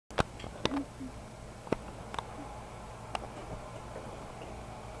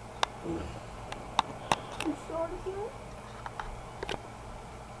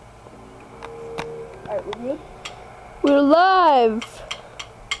Alright, we're good? We're live.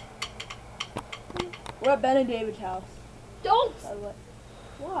 We're at Ben and David's house. Don't!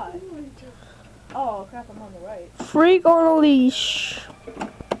 Why? Oh crap, I'm on the right. Freak on a leash.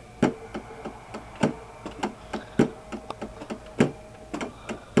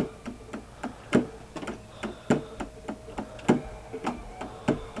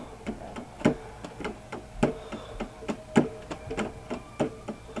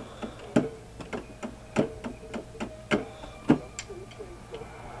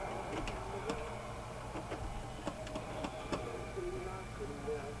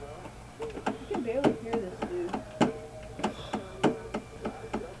 I can barely hear this dude.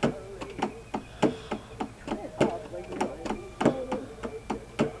 Turn it off, like really.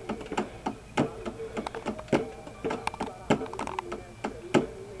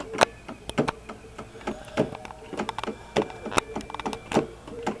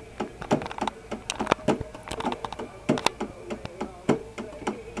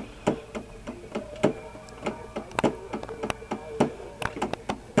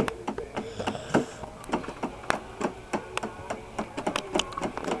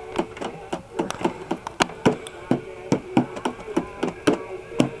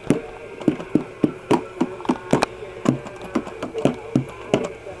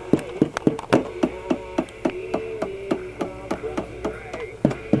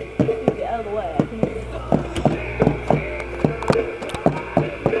 Dude, get out of the way. I can hear you.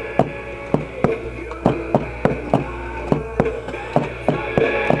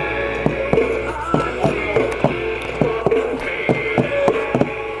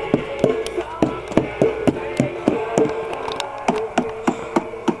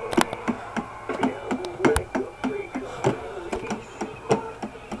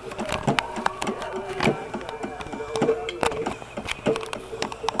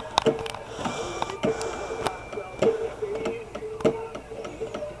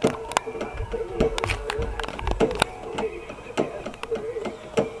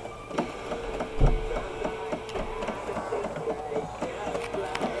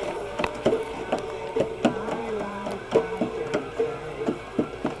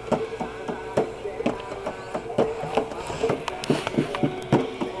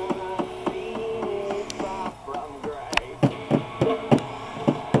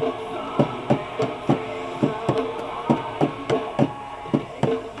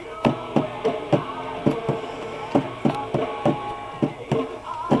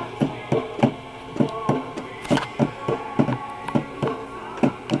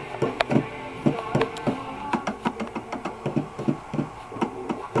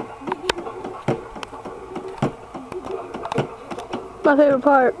 My favorite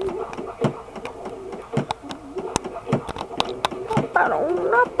part.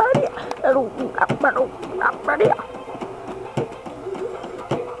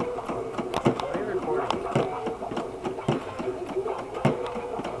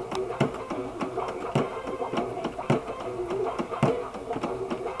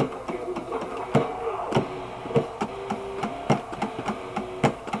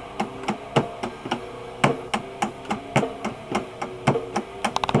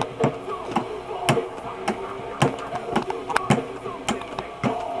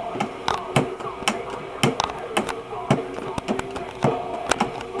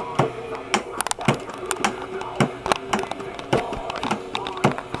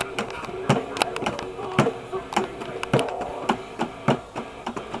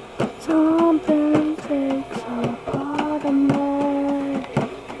 Something takes a part of me.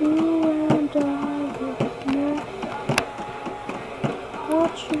 You and I would never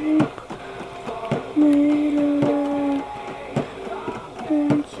watch you me to live.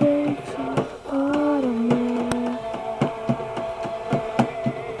 Something takes a part of me.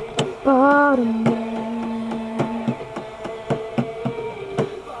 Part of me.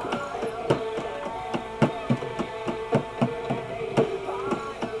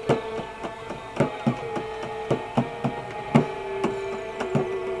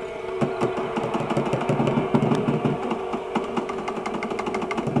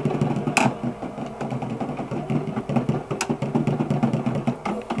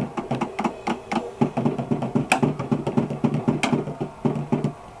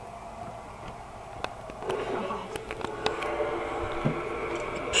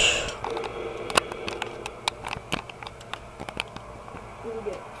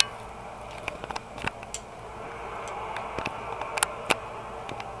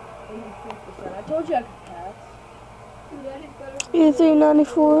 I told you I could pass.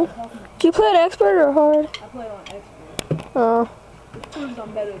 E394. Do you play it expert or hard? I play on expert. Oh. It proves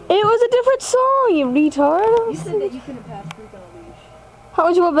I'm better than It was a different song, you retard. you. Said that you couldn't pass Freak on a Leash. How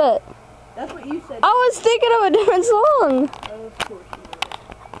much you want to bet? That's what you said. I was thinking of a different song. Of course you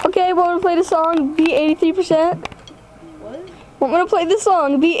were. Okay, want to play the song B83%? What? Want me to play the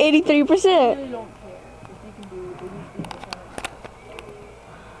song I B83%? really don't care. If you can do it,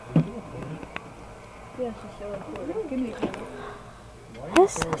 83%. Yes, it's so important. Give me a camera.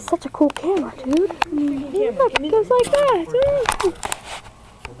 This is such a cool camera, dude. Give me a camera. Look, it goes like that. Dude.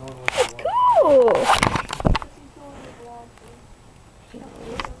 It's cool.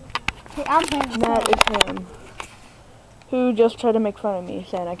 Hey, I'm playing. That is him. Who just tried to make fun of me,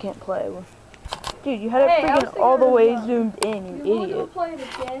 saying I can't play. Dude, you had it Hey, I was freaking thinking all the of, way zoomed in, you wanna go idiot. play it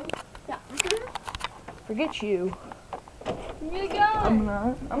again? Yeah. Forget you. You go. I'm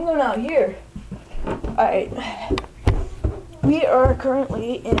not. I'm going out here. Alright. We are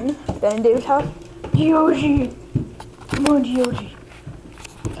currently in Ben and David's house. Georgie! Come on, Georgie.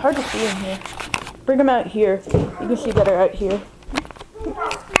 It's hard to see in here. Bring him out here. You can see better out here.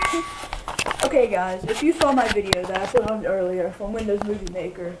 Okay guys, if you saw my video that I put on earlier from Windows Movie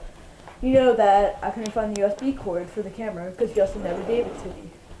Maker, you know that I couldn't find the USB cord for the camera because Justin never gave it to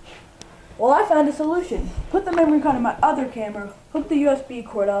me. Well, I found a solution. Put the memory card in my other camera, hook the USB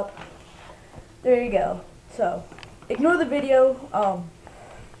cord up. There you go. So, ignore the video,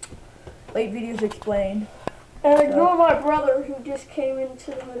 late videos explained. And ignore my brother who just came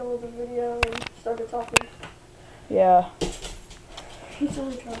into the middle of the video and started talking. Yeah. He's a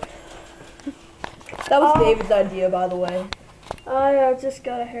retard. That was David's idea, by the way. I just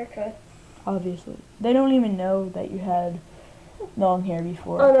got a haircut. Obviously. They don't even know that you had long hair I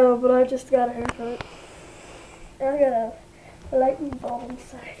before. know, but I just got a haircut. And I got a lightning bolt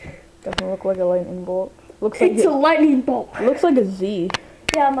inside. Doesn't look like a lightning bolt. Looks like It's a lightning bolt. looks like a Z.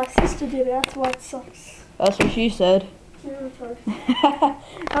 Yeah, my sister did it. That's why it sucks. That's what she said. You're a retard.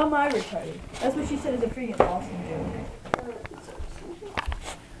 How am I retarded? That's what she said is a freaking awesome joke.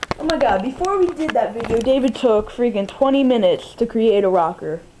 Oh my god, before we did that video, David took freaking 20 minutes to create a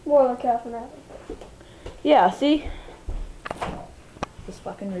rocker. More like half an hour. Yeah, see? It's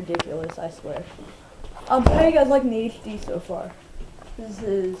fucking ridiculous, I swear. How you guys liking the HD so far? This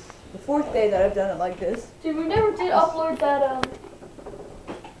is the 4th day that I've done it like this. Dude, we never did upload that,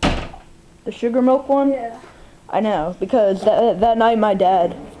 The sugar milk one? yeah. I know, because that night my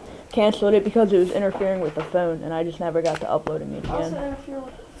dad canceled it because it was interfering with the phone, and I just never got to uploading it Also again. interfere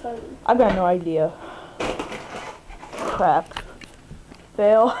with the phone. I've got no idea. Crap.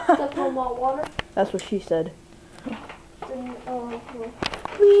 Fail. Step on my water. That's what she said. Then,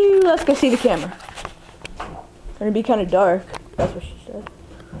 Whee, let's go see the camera. It's gonna be kind of dark. That's what she said.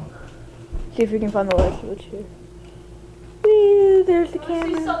 See if we can find the light switch here. Whee, there's the see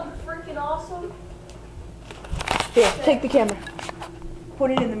camera. something freaking awesome? Here, take the camera.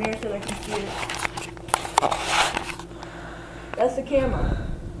 Put it in the mirror so they can see it. That's the camera.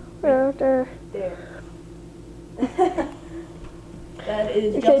 Right there. There. That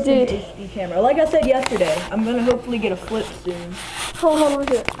is Okay, Justin's dude. HD camera. Like I said yesterday, I'm gonna hopefully get a flip soon Hold on,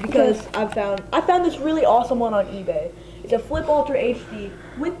 look at it. because I found this really awesome one on eBay. It's a Flip Ultra HD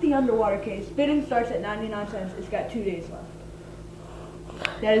with the underwater case. Bidding starts at 99 cents. It's got 2 days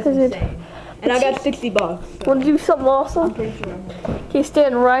left. That is Is it- insane. And I got 60 bucks. So Want to do something I'm awesome? pretty sure I'm gonna. Okay,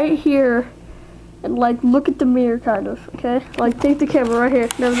 stand right here and like look at the mirror, kind of. Okay, like take the camera right here.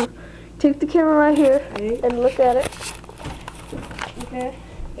 No, take the camera right here Right? and look at it. Okay.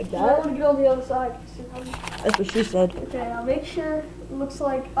 Like I that? want to get on the other side. That's what she said. Okay, now make sure it looks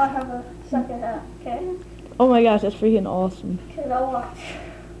like I have a second hat. Okay? Oh my gosh, that's freaking awesome. Okay, now watch.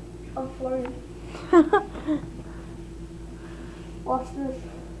 I'm flirting. Watch this.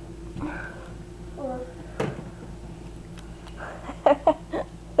 Or,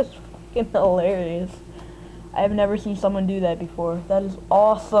 That's freaking hilarious. I have never seen someone do that before. That is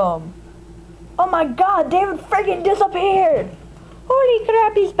awesome. Oh my god, David freaking disappeared! Holy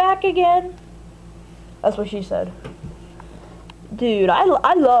crap, he's back again. That's what she said. Dude, I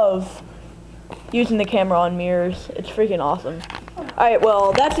love using the camera on mirrors. It's freaking awesome. Alright,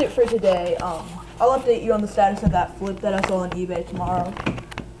 well, that's it for today. I'll update you on the status of that flip that I saw on eBay tomorrow.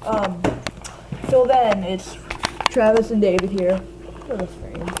 Till then, it's Travis and David here.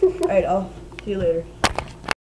 Alright, I'll see you later.